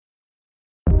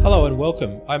Hello and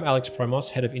welcome. I'm Alex Promos,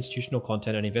 Head of Institutional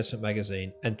Content and Investment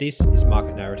Magazine, and this is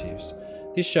Market Narratives.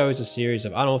 This show is a series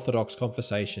of unorthodox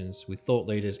conversations with thought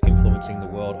leaders influencing the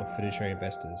world of fiduciary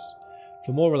investors.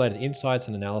 For more related insights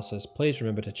and analysis, please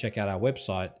remember to check out our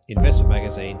website,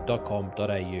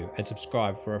 investmentmagazine.com.au, and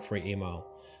subscribe for a free email.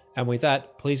 And with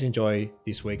that, please enjoy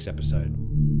this week's episode.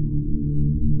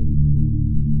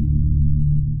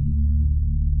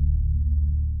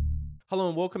 Hello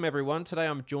and welcome everyone. Today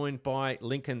I'm joined by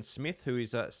Lincoln Smith, who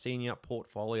is a Senior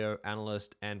Portfolio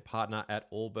Analyst and Partner at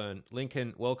Allburn.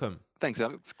 Lincoln, welcome. Thanks,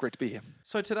 Alex. Great to be here.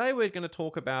 So today we're going to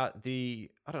talk about I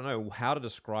don't know how to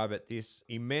describe it, this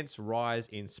immense rise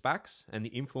in SPACs and the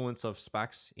influence of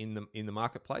SPACs in the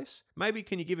marketplace. Maybe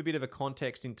can you give a bit of a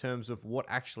context in terms of what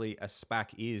actually a SPAC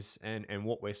is and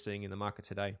what we're seeing in the market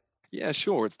today? Yeah,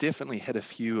 sure. It's definitely hit a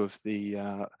few of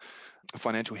the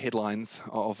financial headlines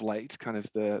of late, kind of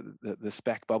the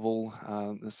SPAC bubble,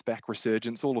 the SPAC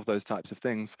resurgence, all of those types of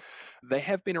things. They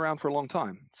have been around for a long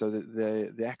time. So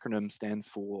the acronym stands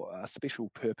for Special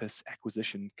Purpose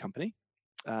Acquisition Company.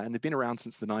 And they've been around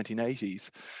since the 1980s.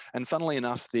 And funnily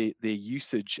enough, their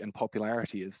usage and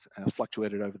popularity has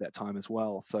fluctuated over that time as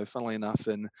well. So funnily enough,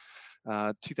 in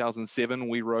 2007,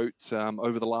 we wrote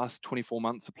over the last 24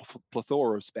 months, a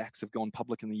plethora of SPACs have gone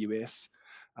public in the US.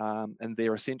 And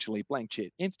they're essentially blank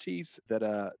check entities that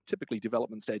are typically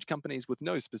development stage companies with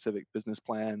no specific business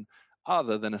plan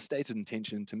other than a stated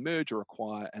intention to merge or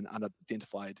acquire an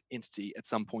unidentified entity at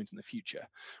some point in the future.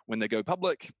 When they go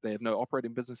public, they have no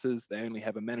operating businesses. They only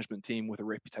have a management team with a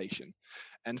reputation.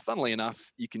 And funnily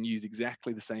enough, you can use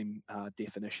exactly the same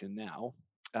definition now,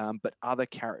 but other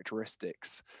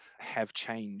characteristics have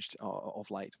changed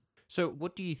of late. So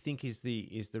what do you think is the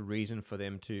reason for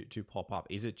them to pop up?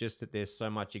 Is it just that there's so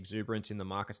much exuberance in the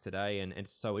markets today and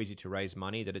it's so easy to raise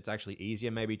money that it's actually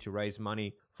easier maybe to raise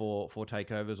money for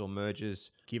takeovers or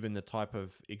mergers given the type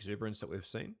of exuberance that we've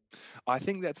seen? I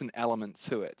think that's an element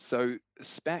to it. So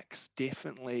SPACs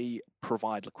definitely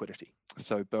provide liquidity.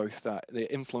 So both they're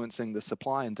influencing the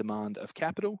supply and demand of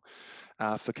capital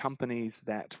for companies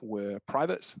that were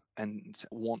private and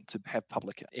want to have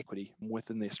public equity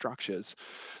within their structures.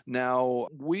 Now,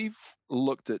 we've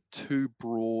looked at two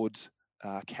broad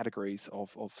categories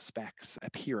of SPACs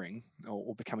appearing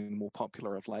or becoming more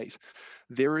popular of late.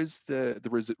 There is the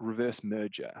reverse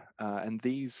merger, and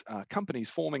these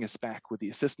companies forming a SPAC with the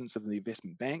assistance of the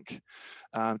investment bank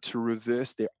to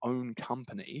reverse their own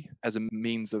company as a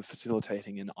means of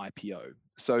facilitating an IPO.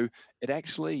 So it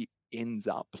actually ends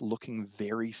up looking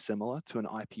very similar to an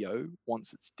IPO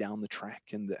once it's down the track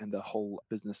and the whole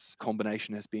business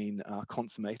combination has been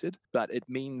consummated. But it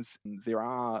means there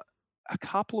are a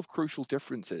couple of crucial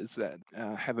differences that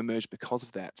have emerged because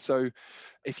of that. So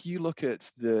if you look at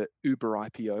the Uber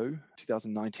IPO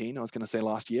 2019, I was going to say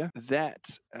last year, that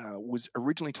was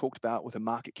originally talked about with a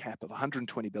market cap of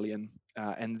 120 billion.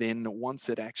 And then once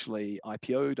it actually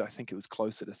IPO'd, I think it was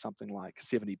closer to something like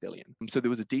 70 billion. So there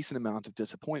was a decent amount of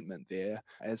disappointment there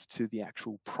as to the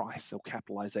actual price or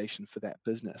capitalization for that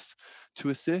business. To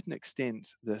a certain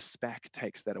extent, the SPAC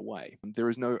takes that away. There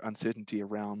is no uncertainty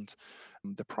around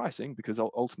the pricing because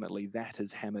ultimately that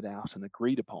is hammered out and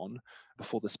agreed upon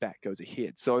before the SPAC goes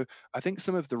ahead. So I think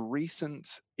some of the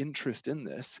recent interest in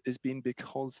this has been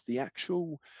because the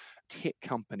actual tech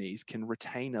companies can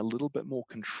retain a little bit more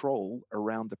control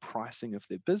around the pricing of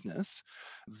their business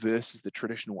versus the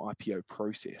traditional IPO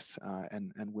process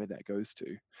and where that goes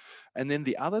to. And then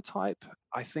the other type,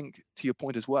 I think, to your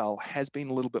point as well, has been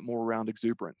a little bit more around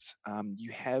exuberance.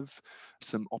 You have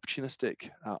some opportunistic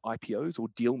IPOs or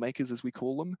deal makers, as we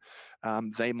call them.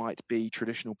 They might be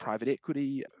traditional private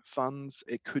equity funds.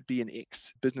 It could be an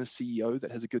ex-business CEO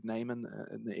that has a good name in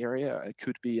the area. It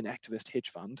could be an activist hedge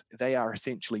fund. They are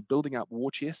essentially building up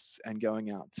war chests and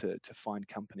going out to find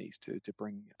companies to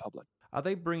bring public. Are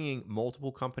they bringing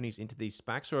multiple companies into these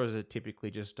SPACs, or is it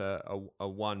typically just a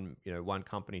one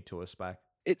company to a SPAC?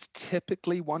 It's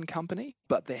typically one company,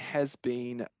 but there has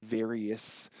been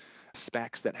various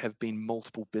SPACs that have been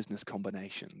multiple business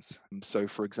combinations. So,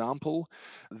 for example,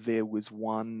 there was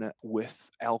one with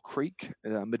Owl Creek,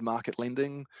 mid-market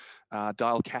lending,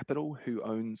 Dial Capital, who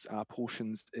owns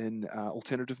portions in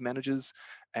alternative managers,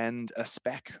 and a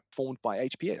SPAC formed by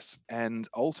HPS. And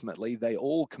ultimately, they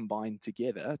all combined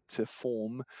together to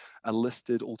form a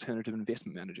listed alternative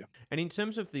investment manager. And in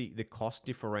terms of the cost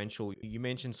differential, you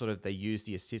mentioned sort of they use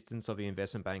the assistance of the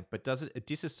investment bank, but does it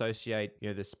disassociate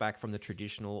the SPAC from the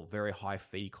traditional very high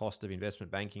fee cost of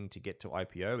investment banking to get to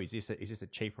IPO? Is this a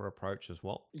cheaper approach as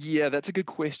well? Yeah, that's a good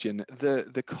question.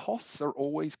 The costs are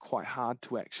always quite hard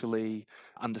to actually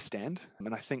understand.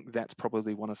 And I think that's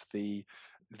probably one of the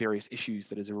various issues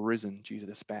that has arisen due to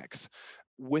the SPACs.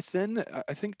 Within,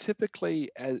 I think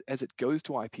typically as it goes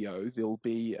to IPO, there'll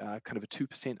be kind of a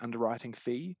 2% underwriting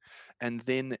fee. And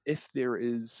then if there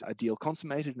is a deal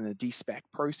consummated in a de-SPAC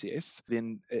process,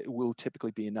 then it will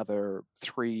typically be another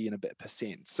 3 and a bit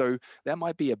percent. So that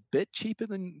might be a bit cheaper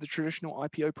than the traditional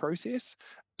IPO process,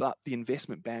 but the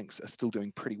investment banks are still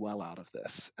doing pretty well out of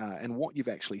this. And what you've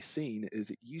actually seen is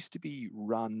it used to be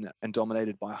run and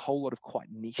dominated by a whole lot of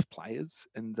quite niche players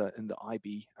in the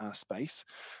IB space.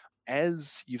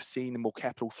 As you've seen more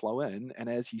capital flow in, and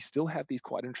as you still have these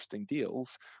quite interesting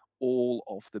deals, all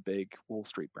of the big Wall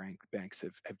Street banks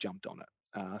have jumped on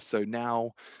it. So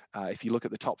now, if you look at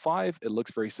the top 5, it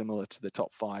looks very similar to the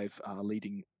top 5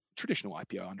 leading traditional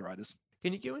IPO underwriters.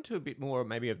 Can you go into a bit more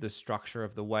maybe of the structure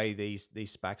of the way these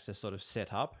SPACs are sort of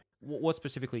set up? What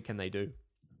specifically can they do?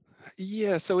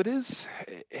 Yeah, so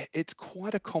it's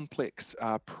quite a complex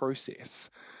process.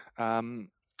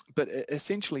 But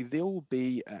essentially, there will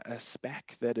be a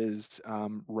SPAC that is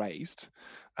raised,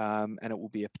 and it will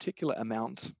be a particular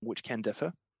amount, which can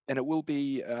differ. And it will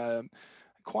be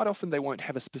quite often they won't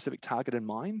have a specific target in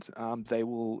mind. They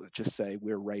will just say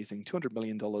we're raising $200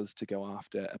 million to go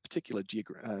after a particular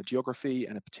geography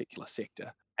and a particular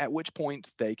sector. At which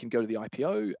point they can go to the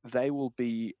IPO. They will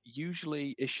be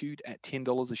usually issued at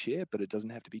 $10 a share, but it doesn't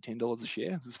have to be $10 a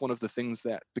share. This is one of the things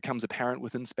that becomes apparent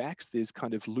within SPACs. There's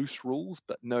kind of loose rules,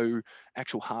 but no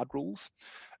actual hard rules.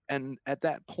 And at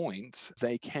that point,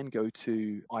 they can go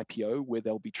to IPO where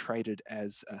they'll be traded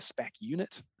as a SPAC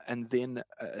unit. And then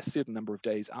a certain number of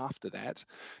days after that,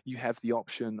 you have the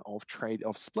option of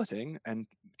splitting and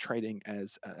trading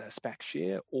as a SPAC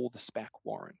share or the SPAC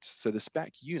warrant. So the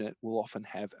SPAC unit will often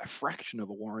have a fraction of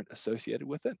a warrant associated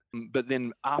with it. But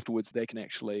then afterwards, they can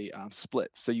actually split.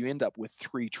 So you end up with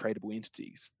 3 tradable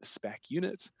entities: the SPAC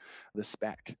unit, the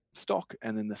SPAC stock,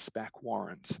 and then the SPAC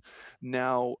warrant.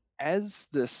 Now, as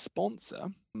the sponsor,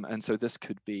 and so this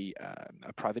could be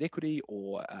a private equity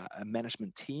or a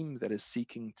management team that is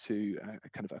seeking to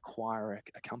kind of acquire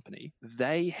a company,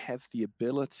 they have the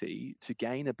ability to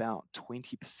gain about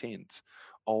 20%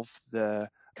 of the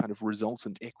kind of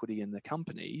resultant equity in the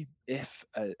company if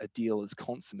a deal is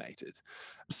consummated.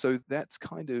 So that's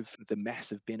kind of the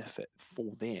massive benefit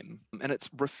for them. And it's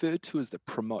referred to as the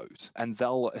promote. And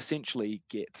they'll essentially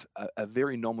get a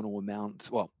very nominal amount,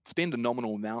 spend a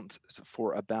nominal amount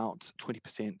for about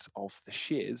 20% of the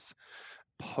shares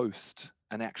post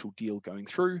an actual deal going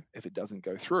through. If it doesn't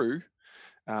go through,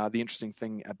 the interesting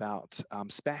thing about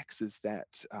SPACs is that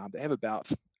they have about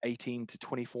 18 to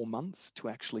 24 months to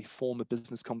actually form a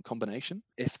business combination.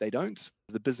 If they don't,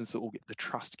 the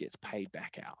trust gets paid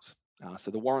back out.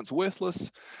 So the warrant's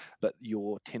worthless, but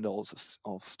your $10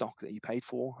 of stock that you paid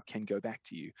for can go back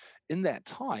to you. In that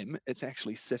time, it's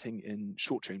actually sitting in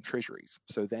short-term treasuries.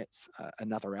 So that's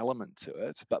another element to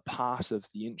it. But part of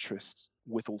the interest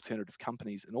with alternative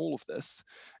companies in all of this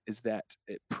is that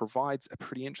it provides a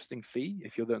pretty interesting fee.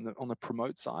 If you're on the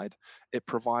promote side, it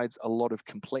provides a lot of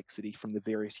complexity from the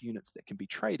various units that can be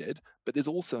traded, but there's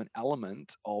also an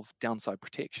element of downside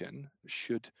protection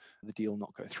should the deal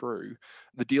not go through.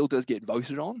 The deal does get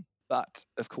voted on, but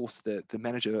of course the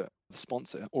manager, the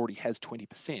sponsor, already has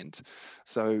 20%.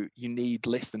 So you need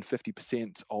less than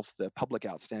 50% of the public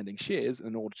outstanding shares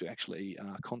in order to actually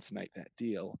consummate that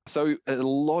deal. So a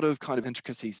lot of kind of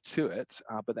intricacies to it,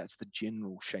 but that's the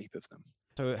general shape of them.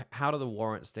 So how do the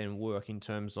warrants then work in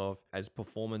terms of as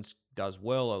performance does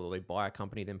well, or they buy a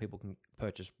company, then people can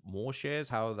purchase more shares?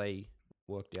 How are they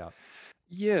worked out?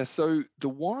 Yeah, so the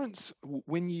warrants,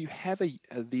 when you have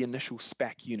the initial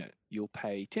SPAC unit, you'll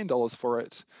pay $10 for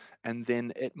it, and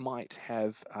then it might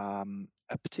have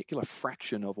a particular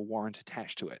fraction of a warrant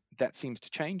attached to it. That seems to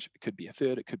change. It could be a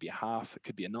third, it could be a half, it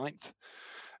could be a ninth.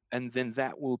 And then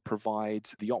that will provide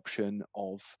the option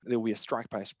of, there will be a strike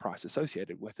price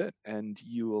associated with it, and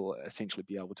you will essentially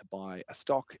be able to buy a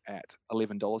stock at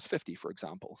 $11.50, for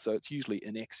example. So it's usually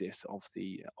in excess of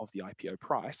the IPO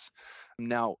price.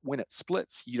 Now, when it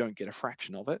splits, you don't get a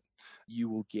fraction of it. You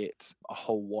will get a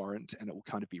whole warrant, and it will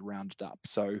kind of be rounded up.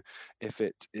 So if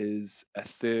it is a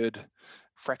third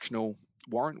fractional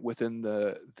warrant within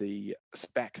the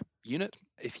SPAC unit,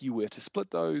 if you were to split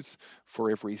those,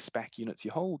 for every SPAC units you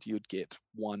hold, you'd get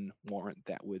 1 warrant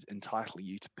that would entitle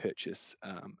you to purchase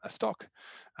a stock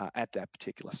at that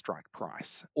particular strike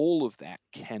price. All of that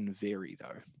can vary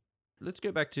though. Let's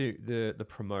go back to the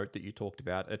promote that you talked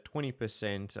about. A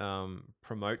 20%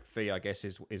 promote fee, I guess,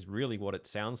 is really what it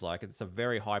sounds like. It's a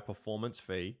very high performance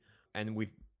fee, and with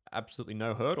absolutely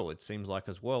no hurdle, it seems like,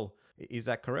 as well. Is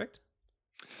that correct?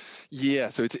 Yeah,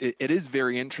 so it is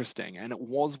very interesting, and it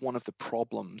was one of the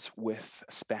problems with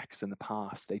SPACs in the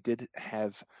past. They did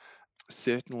have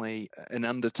certainly an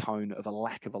undertone of a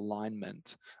lack of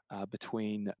alignment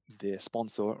between their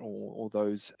sponsor or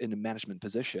those in a management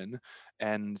position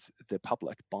and the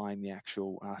public buying the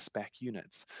actual SPAC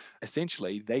units.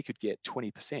 Essentially, they could get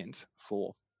 20%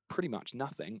 for pretty much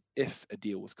nothing if a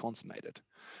deal was consummated.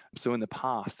 So in the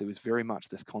past, there was very much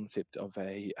this concept of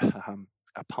a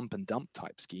pump and dump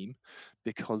type scheme,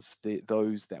 because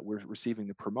those that were receiving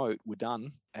the promote were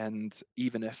done, and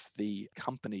even if the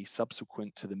company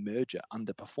subsequent to the merger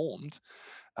underperformed,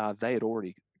 they had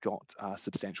already got a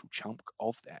substantial chunk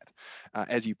of that.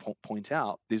 As you point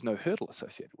out, there's no hurdle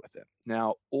associated with it.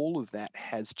 Now, all of that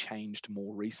has changed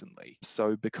more recently.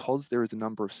 So, because there is a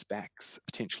number of SPACs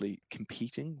potentially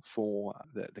competing for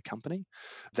the company,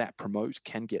 that promote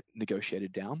can get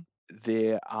negotiated down.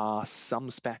 There are some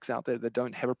SPACs out there that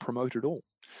don't have a promote at all.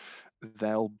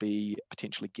 They'll be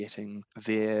potentially getting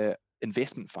their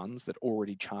investment funds that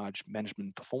already charge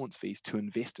management performance fees to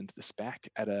invest into the SPAC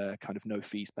at a kind of no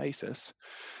fees basis.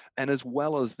 And as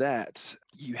well as that,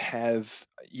 you have,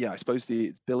 yeah, I suppose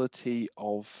the ability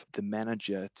of the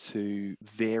manager to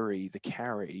vary the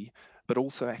carry, but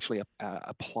also actually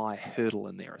apply hurdle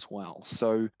in there as well.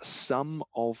 So some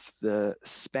of the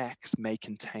SPACs may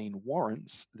contain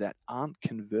warrants that aren't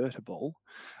convertible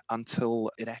until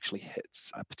it actually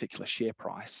hits a particular share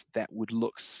price that would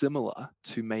look similar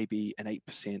to maybe an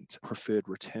 8% preferred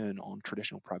return on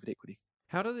traditional private equity.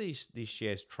 How do these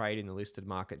shares trade in the listed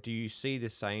market? Do you see the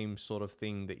same sort of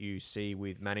thing that you see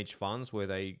with managed funds, where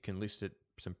they can list at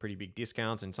some pretty big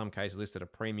discounts, in some cases list at a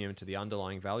premium to the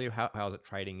underlying value? How is it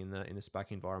trading in the SPAC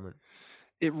environment?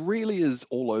 It really is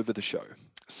all over the show.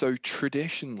 So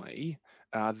traditionally,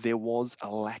 there was a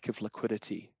lack of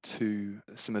liquidity to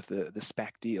some of the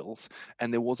SPAC deals,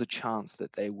 and there was a chance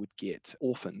that they would get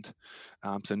orphaned,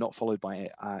 so not followed by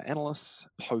analysts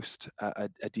post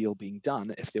a deal being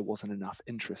done if there wasn't enough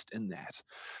interest in that.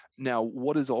 Now,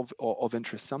 what is of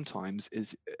interest sometimes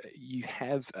is you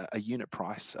have a unit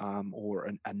price,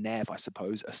 or a NAV, I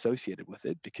suppose, associated with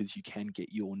it, because you can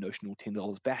get your notional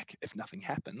 $10 back if nothing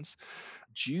happens.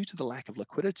 Due to the lack of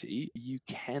liquidity, you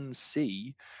can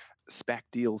see SPAC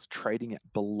deals trading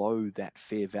at below that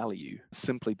fair value,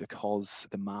 simply because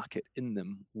the market in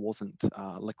them wasn't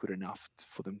liquid enough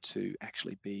for them to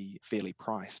actually be fairly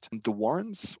priced. The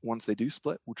warrants, once they do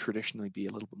split, will traditionally be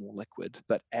a little bit more liquid,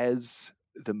 but as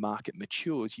the market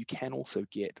matures, you can also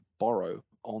get borrow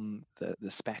on the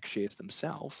SPAC shares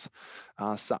themselves,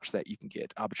 such that you can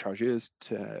get arbitrageurs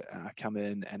to come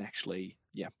in and actually,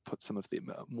 yeah, put some of the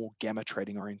more gamma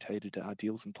trading orientated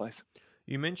deals in place.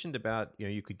 You mentioned about,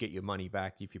 you could get your money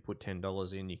back if you put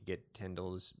 $10 in, you can get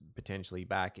 $10 potentially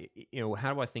back.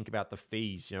 How do I think about the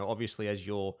fees? Obviously, as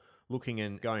you're looking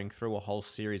and going through a whole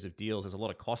series of deals, there's a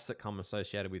lot of costs that come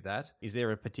associated with that. Is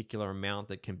there a particular amount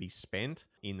that can be spent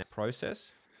in that process?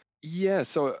 Yeah,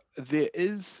 so there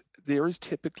is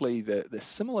typically the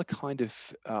similar kind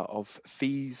of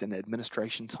fees and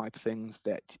administration type things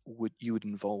that you would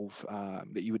involve,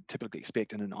 that you would typically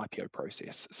expect in an IPO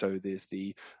process. So there's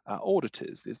the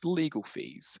auditors, there's the legal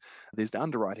fees, there's the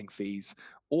underwriting fees.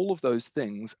 All of those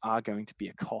things are going to be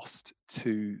a cost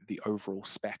to the overall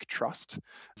SPAC trust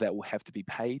that will have to be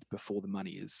paid before the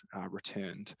money is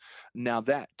returned. Now,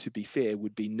 that, to be fair,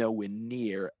 would be nowhere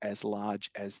near as large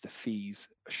as the fees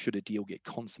should a deal get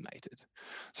consummated.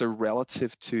 So,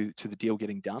 relative to the deal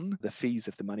getting done, the fees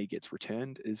if the money gets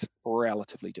returned is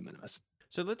relatively de minimis.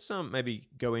 So let's maybe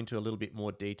go into a little bit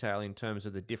more detail in terms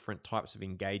of the different types of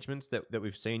engagements that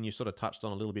we've seen. You sort of touched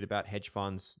on a little bit about hedge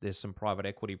funds. There's some private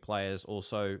equity players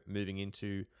also moving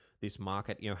into this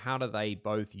market. How do they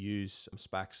both use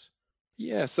SPACs?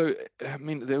 Yeah, so I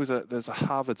mean, there's a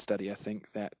Harvard study, I think,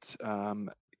 that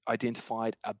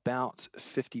identified about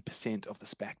 50% of the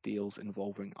SPAC deals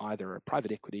involving either a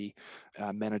private equity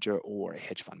manager or a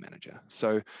hedge fund manager.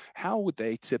 So how would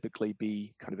they typically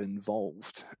be kind of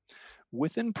involved?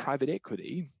 Within private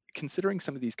equity, considering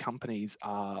some of these companies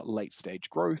are late stage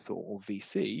growth or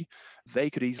VC, they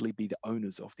could easily be the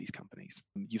owners of these companies.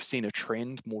 You've seen a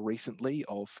trend more recently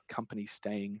of companies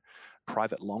staying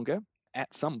private longer.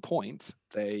 At some point,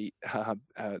 the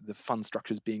fund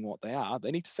structures being what they are,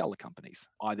 they need to sell the companies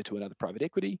either to another private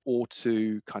equity or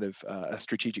to kind of a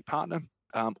strategic partner.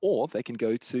 Or they can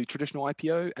go to traditional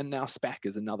IPO, and now SPAC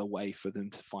is another way for them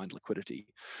to find liquidity.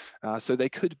 So they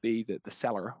could be the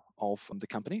seller of the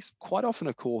companies. Quite often,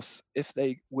 of course, if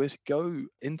they were to go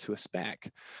into a SPAC,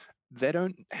 they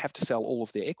don't have to sell all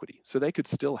of their equity. So they could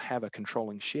still have a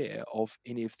controlling share of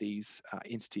any of these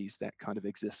entities that kind of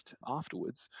exist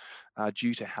afterwards,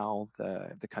 due to how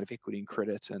the kind of equity and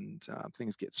credit and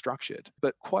things get structured.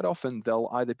 But quite often they'll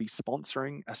either be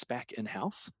sponsoring a SPAC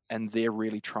in-house, and they're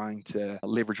really trying to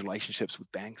leverage relationships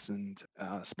with banks and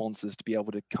sponsors to be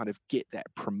able to kind of get that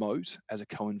promote as a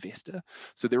co-investor.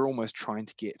 So they're almost trying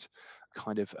to get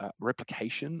kind of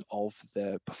replication of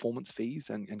the performance fees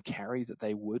and carry that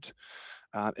they would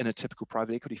in a typical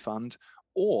private equity fund,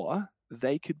 or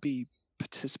they could be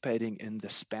participating in the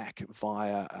SPAC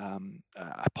via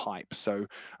a PIPE, so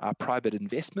private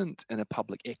investment in a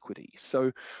public equity.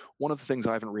 So one of the things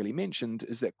I haven't really mentioned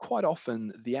is that quite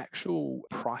often the actual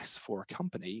price for a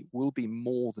company will be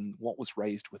more than what was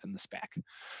raised within the SPAC.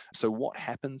 So what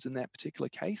happens in that particular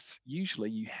case? Usually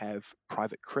you have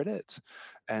private credit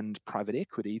and private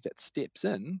equity that steps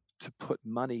in to put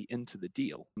money into the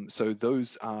deal. So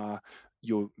those are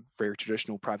your very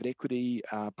traditional private equity,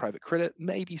 private credit,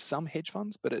 maybe some hedge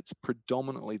funds, but it's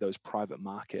predominantly those private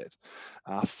market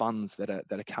funds that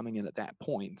are coming in at that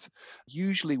point,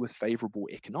 usually with favorable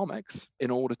economics, in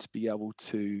order to be able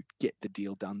to get the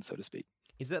deal done, so to speak.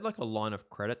 Is that like a line of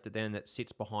credit that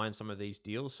sits behind some of these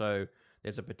deals? So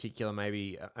there's a particular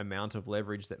maybe amount of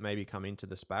leverage that maybe come into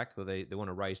the SPAC, or they want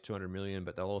to raise 200 million,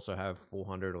 but they'll also have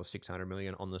 400 or 600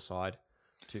 million on the side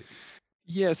to.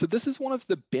 Yeah, so this is one of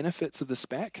the benefits of the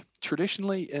SPAC.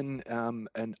 Traditionally, in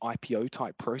an IPO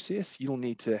type process, you'll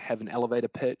need to have an elevator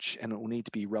pitch and it will need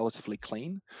to be relatively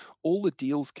clean. All the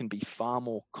deals can be far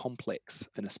more complex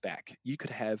than a SPAC. You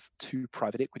could have two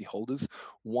private equity holders,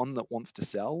 one that wants to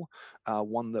sell,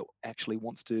 one that actually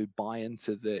wants to buy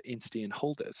into the entity and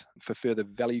hold it for further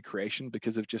value creation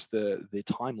because of just the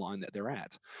timeline that they're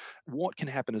at. What can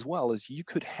happen as well is you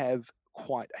could have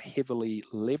quite a heavily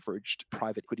leveraged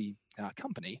private equity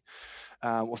company,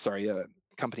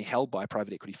 company held by a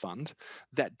private equity fund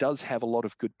that does have a lot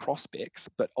of good prospects,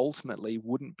 but ultimately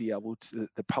wouldn't be able to,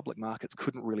 the public markets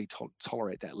couldn't really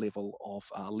tolerate that level of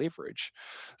leverage.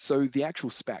 So the actual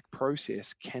SPAC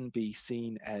process can be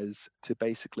seen as to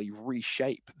basically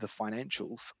reshape the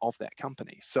financials of that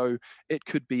company. So it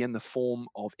could be in the form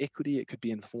of equity, it could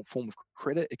be in the form of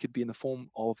credit, it could be in the form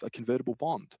of a convertible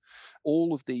bond.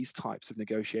 All of these types of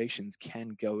negotiations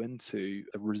can go into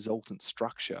the resultant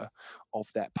structure of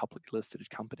that public listed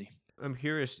company. I'm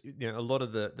curious, a lot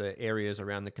of the areas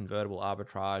around the convertible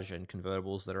arbitrage and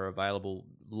convertibles that are available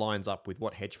lines up with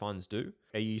what hedge funds do.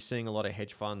 Are you seeing a lot of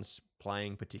hedge funds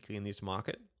playing particularly in this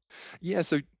market? Yeah,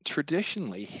 so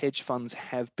traditionally, hedge funds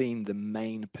have been the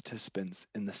main participants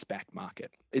in the SPAC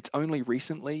market. It's only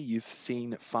recently you've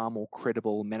seen far more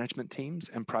credible management teams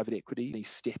and private equity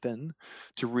step in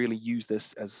to really use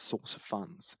this as a source of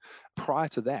funds. Prior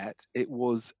to that, it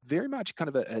was very much kind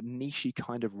of a niche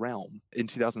kind of realm. In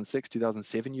 2006,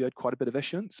 2007, you had quite a bit of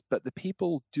issuance, but the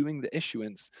people doing the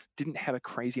issuance didn't have a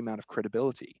crazy amount of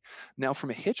credibility. Now,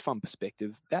 from a hedge fund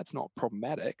perspective, that's not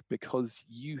problematic because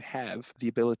you have the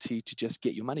ability to just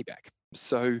get your money back.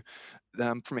 So,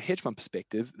 from a hedge fund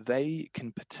perspective, they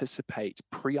can participate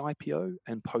pre-IPO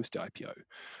and post-IPO.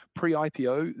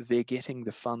 Pre-IPO, they're getting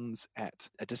the funds at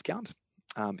a discount.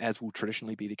 As will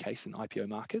traditionally be the case in IPO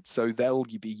markets. So they'll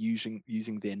be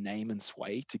using their name and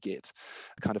sway to get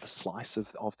kind of a slice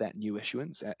of that new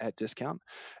issuance at discount.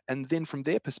 And then from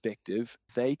their perspective,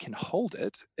 they can hold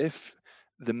it if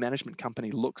the management company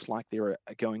looks like they're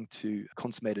going to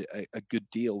consummate a good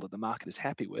deal that the market is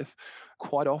happy with.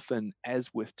 Quite often,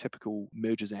 as with typical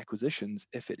mergers and acquisitions,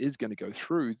 if it is going to go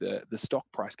through, the stock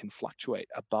price can fluctuate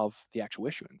above the actual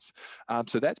issuance.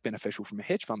 So that's beneficial from a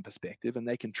hedge fund perspective, and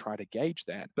they can try to gauge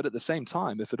that. But at the same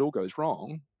time, if it all goes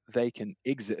wrong, they can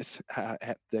exit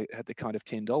at the kind of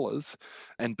 $10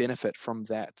 and benefit from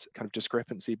that kind of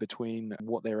discrepancy between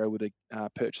what they're able to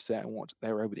purchase at and what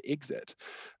they were able to exit.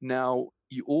 Now,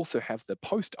 you also have the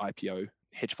post-IPO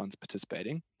hedge funds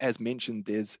participating. As mentioned,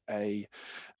 there's a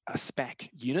SPAC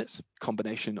unit,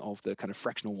 combination of the kind of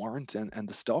fractional warrant and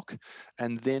the stock.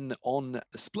 And then on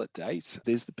the split date,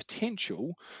 there's the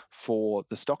potential for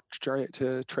the stock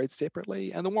to trade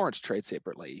separately and the warrant to trade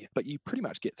separately. But you pretty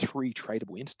much get three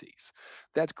tradable entities.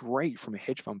 That's great from a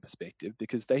hedge fund perspective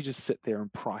because they just sit there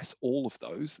and price all of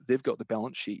those. They've got the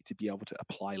balance sheet to be able to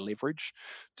apply leverage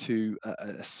to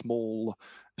a small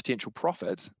potential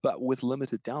profit, but with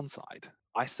limited downside.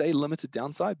 I say limited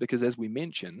downside because, as we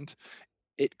mentioned,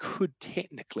 it could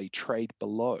technically trade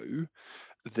below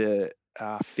the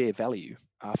fair value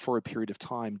for a period of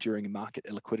time during market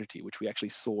illiquidity, which we actually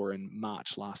saw in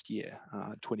March last year,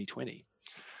 2020.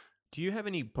 Do you have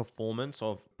any performance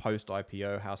of post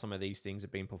IPO, how some of these things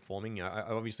have been performing?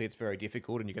 Obviously, it's very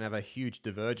difficult and you can have a huge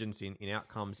divergence in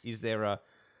outcomes. Is there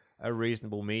a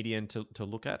reasonable median to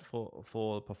look at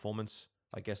for performance,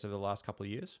 I guess, over the last couple of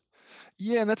years?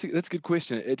 Yeah, and that's a good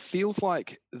question. It feels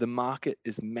like the market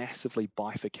is massively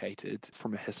bifurcated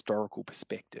from a historical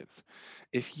perspective.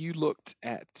 If you looked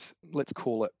at, let's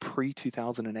call it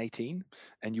pre-2018,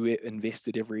 and you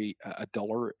invested every a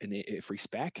dollar in every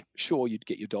SPAC, sure, you'd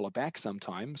get your dollar back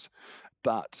sometimes,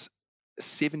 but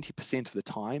 70% of the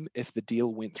time, if the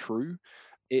deal went through,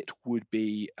 it would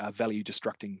be a value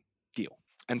destructing deal.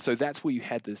 And so that's where you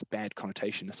had this bad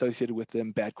connotation associated with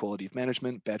them, bad quality of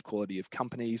management, bad quality of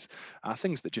companies,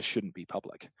 things that just shouldn't be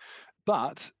public.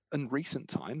 But in recent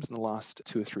times, in the last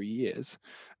 2 or 3 years,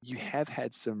 you have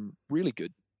had some really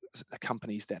good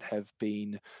companies that have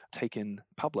been taken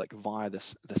public via the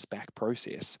SPAC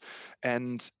process,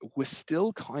 and we're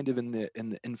still kind of in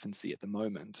the infancy at the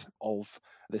moment of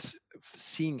this,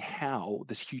 seeing how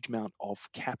this huge amount of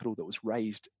capital that was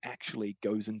raised actually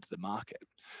goes into the market,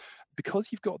 because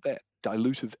you've got that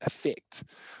dilutive effect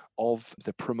of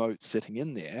the promote sitting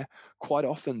in there. Quite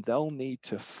often they'll need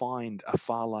to find a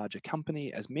far larger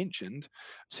company, as mentioned,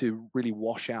 to really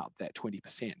wash out that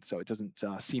 20%, so it doesn't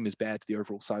seem as bad to the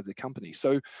overall size of the company.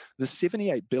 So the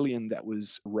 78 billion that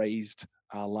was raised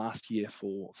last year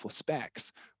for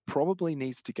SPACs probably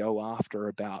needs to go after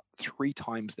about 3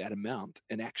 times that amount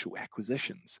in actual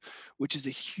acquisitions, which is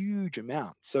a huge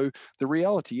amount. So the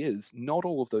reality is not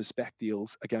all of those SPAC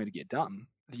deals are going to get done.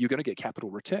 You're going to get capital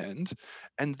returned,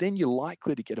 and then you're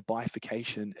likely to get a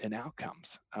bifurcation in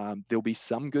outcomes. There'll be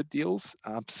some good deals,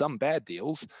 some bad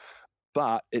deals,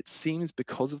 but it seems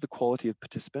because of the quality of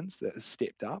participants that has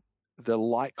stepped up, the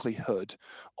likelihood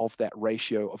of that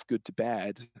ratio of good to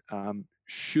bad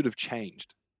should have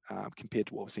changed compared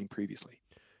to what we've seen previously.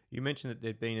 You mentioned that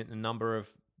there'd been a number of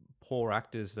poor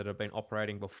actors that have been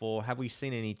operating before. Have we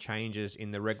seen any changes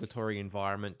in the regulatory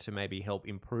environment to maybe help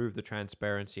improve the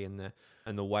transparency and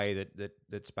the way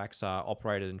that SPACs are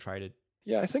operated and traded?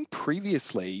 Yeah, I think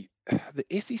previously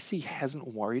the SEC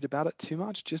hasn't worried about it too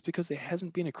much, just because there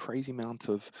hasn't been a crazy amount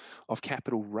of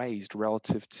capital raised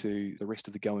relative to the rest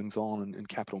of the goings on in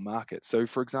capital markets. So,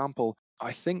 for example,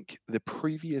 I think the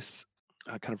previous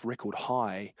kind of record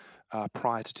high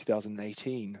prior to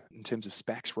 2018 in terms of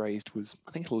SPACs raised was,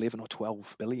 I think, 11 or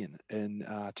 12 billion in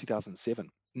 2007.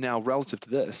 Now, relative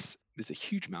to this, there's a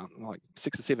huge amount, like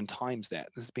 6 or 7 times that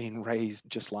has been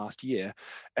raised just last year.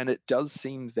 And it does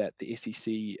seem that the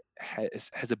SEC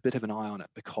has a bit of an eye on it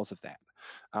because of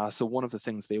that. So one of the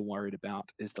things they're worried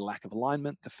about is the lack of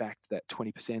alignment, the fact that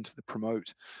 20% of the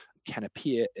promote can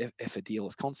appear if a deal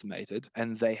is consummated,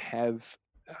 and they have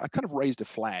kind of raised a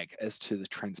flag as to the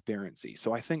transparency.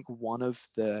 So I think one of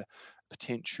the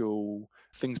potential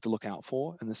things to look out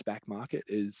for in the SPAC market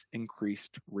is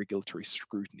increased regulatory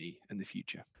scrutiny in the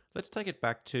future. Let's take it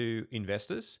back to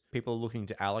investors, people looking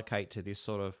to allocate to this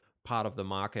sort of part of the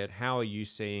market. How are you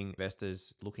seeing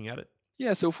investors looking at it?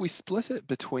 Yeah, so if we split it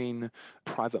between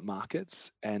private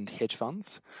markets and hedge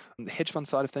funds, the hedge fund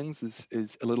side of things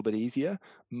is a little bit easier.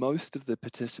 Most of the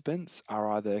participants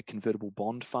are either convertible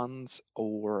bond funds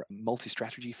or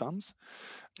multi-strategy funds.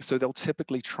 So they'll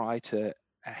typically try to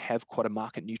have quite a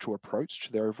market neutral approach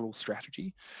to their overall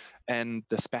strategy. And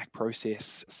the SPAC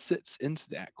process sits into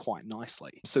that quite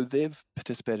nicely. So they've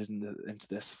participated into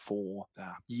this for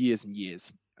years and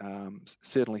years.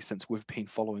 Certainly since we've been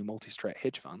following multi-strat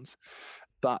hedge funds.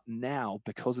 But now,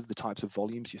 because of the types of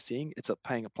volumes you're seeing, it's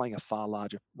playing a far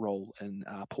larger role in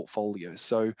portfolios.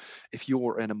 So if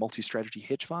you're in a multi-strategy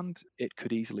hedge fund, it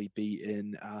could easily be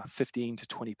in 15 to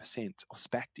 20% of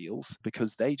SPAC deals,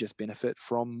 because they just benefit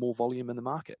from more volume in the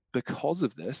market. Because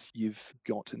of this, you've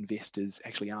got investors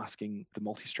actually asking the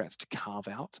multi-strats to carve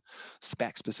out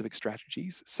SPAC-specific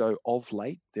strategies. So of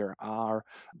late, there are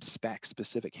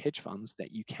SPAC-specific hedge funds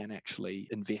that you can actually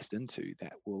invest into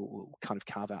that will kind of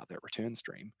carve out that return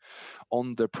stream.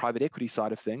 On the private equity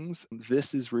side of things,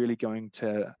 this is really going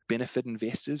to benefit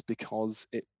investors because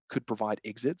it could provide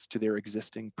exits to their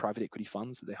existing private equity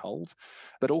funds that they hold,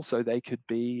 but also they could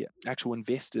be actual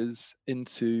investors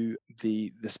into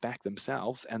the SPAC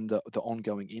themselves and the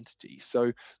ongoing entity. So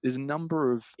there's a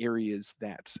number of areas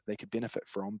that they could benefit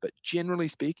from, but generally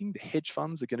speaking, the hedge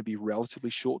funds are going to be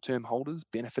relatively short-term holders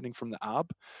benefiting from the arb,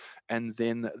 and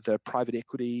then the private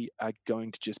equity are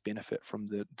going to just benefit from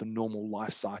the normal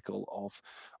life cycle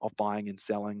of buying and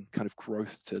selling, kind of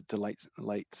growth to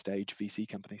late stage VC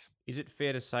companies. Is it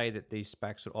fair to say that these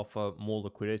SPACs would offer more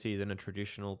liquidity than a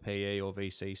traditional PE or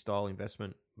VC style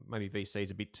investment? Maybe VC is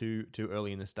a bit too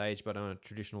early in the stage, but on a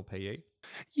traditional PE?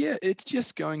 Yeah, it's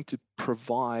just going to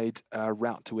provide a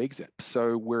route to exit.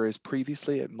 So whereas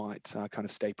previously it might kind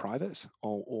of stay private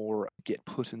or get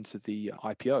put into the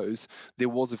IPOs, there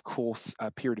was of course a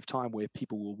period of time where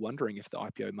people were wondering if the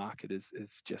IPO market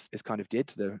is kind of dead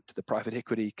to the private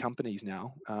equity companies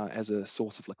now as a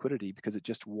source of liquidity, because it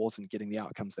just wasn't getting the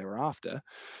outcomes they were after.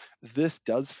 This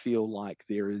does feel like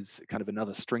there is kind of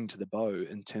another string to the bow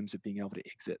in terms of being able to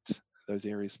exit those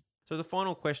areas. So the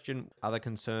final question, other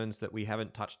concerns that we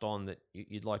haven't touched on that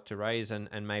you'd like to raise, and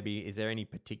maybe is there any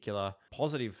particular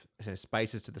positive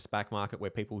spaces to the SPAC market where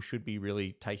people should be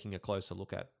really taking a closer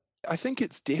look at? I think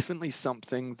it's definitely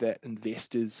something that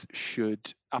investors should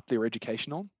up their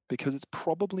education on, because it's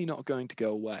probably not going to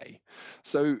go away.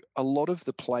 So a lot of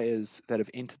the players that have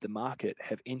entered the market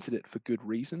have entered it for good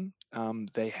reason.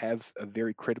 They have a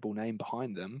very credible name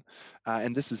behind them,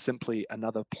 and this is simply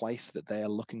another place that they are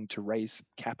looking to raise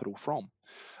capital from.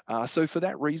 So for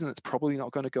that reason, it's probably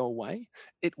not going to go away.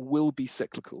 It will be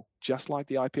cyclical, just like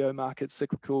the IPO market's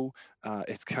cyclical.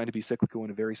 It's going to be cyclical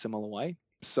in a very similar way.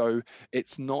 So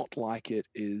it's not like it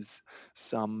is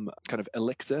some kind of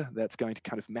elixir that's going to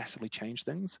kind of massively change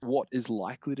things. What is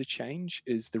likely to change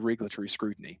is the regulatory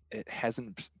scrutiny. It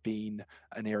hasn't been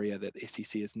an area that the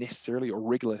SEC is necessarily, or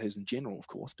regulators in general, of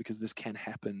course, because this can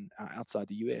happen outside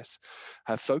the US,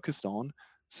 have focused on.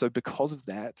 So because of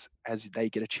that, as they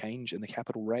get a change in the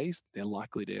capital raised, they're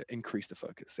likely to increase the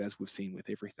focus, as we've seen with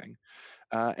everything.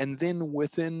 And then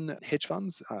within hedge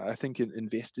funds, I think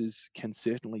investors can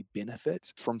certainly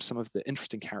benefit from some of the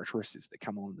interesting characteristics that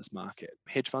come on in this market.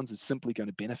 Hedge funds is simply going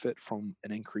to benefit from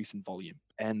an increase in volume,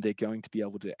 and they're going to be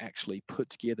able to actually put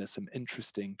together some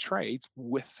interesting trades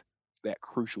with that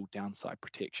crucial downside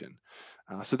protection.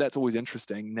 So that's always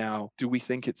interesting. Now, do we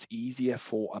think it's easier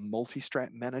for a multi-strat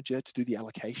manager to do the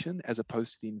allocation as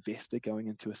opposed to the investor going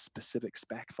into a specific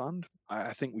SPAC fund?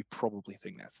 I think we probably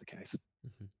think that's the case.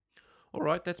 Mm-hmm. All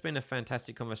right, that's been a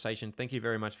fantastic conversation. Thank you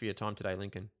very much for your time today,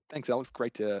 Lincoln. Thanks, Alex.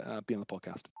 Great to be on the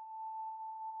podcast.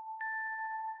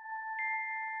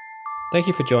 Thank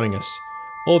you for joining us.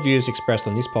 All views expressed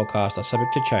on this podcast are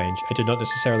subject to change and do not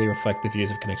necessarily reflect the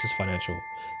views of Connexus Financial.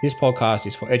 This podcast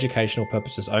is for educational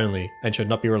purposes only and should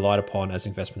not be relied upon as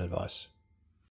investment advice.